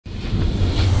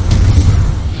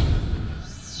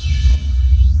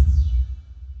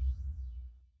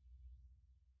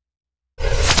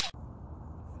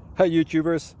Hi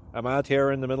YouTubers, I'm out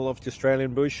here in the middle of the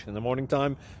Australian bush in the morning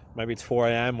time. Maybe it's 4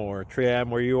 a.m. or 3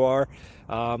 a.m. where you are.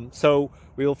 So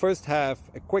we will first have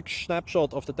a quick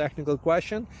snapshot of the technical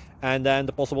question and then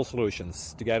the possible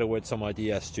solutions, together with some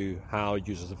ideas to how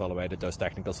users evaluated those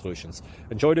technical solutions.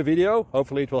 Enjoy the video,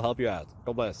 hopefully it will help you out.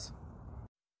 God bless.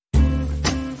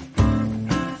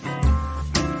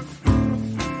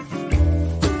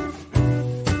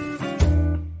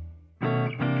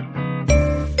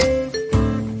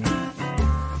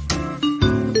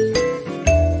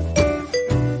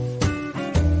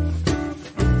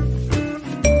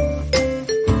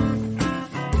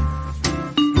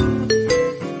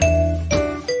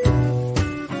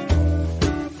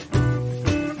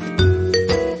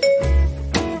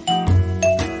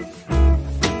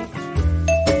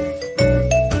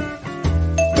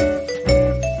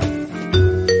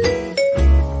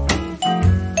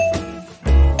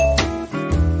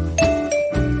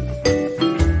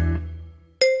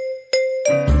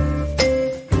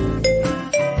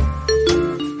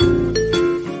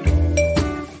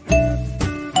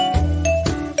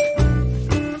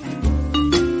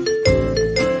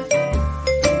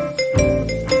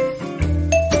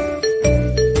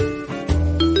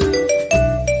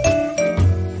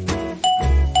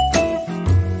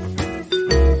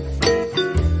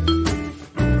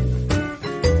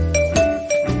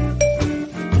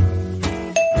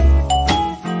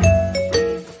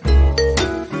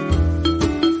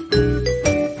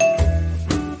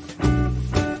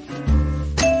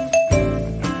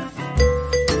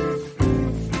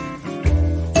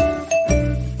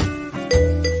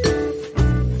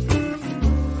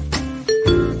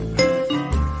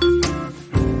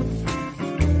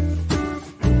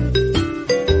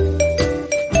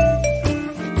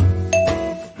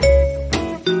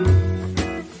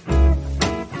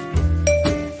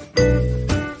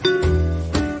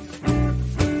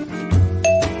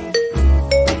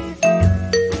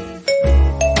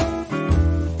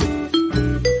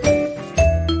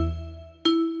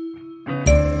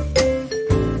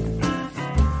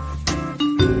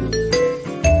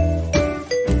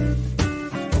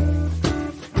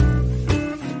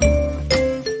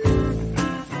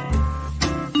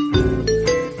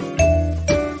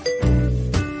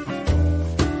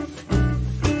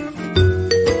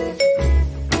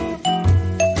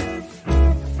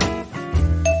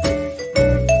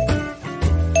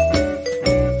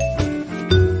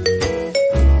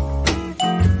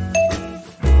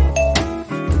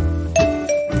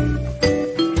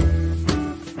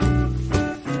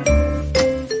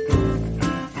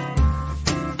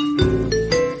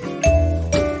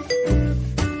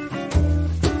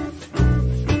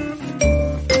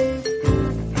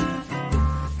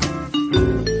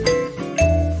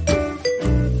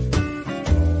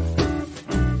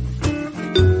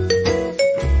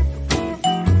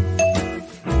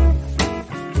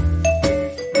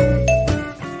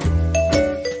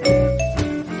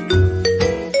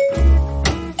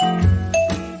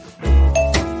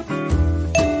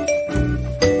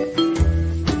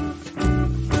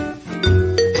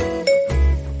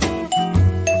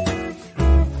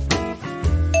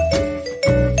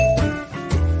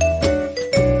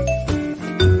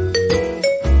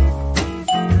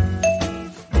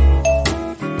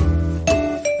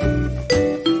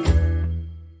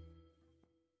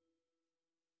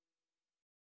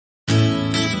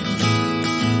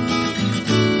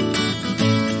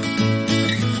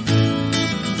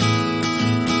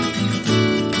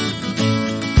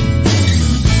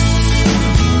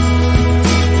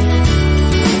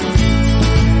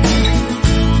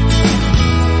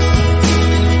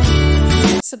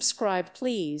 Subscribe,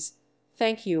 please.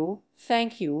 Thank you.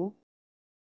 Thank you.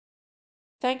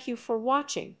 Thank you for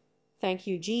watching. Thank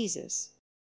you, Jesus.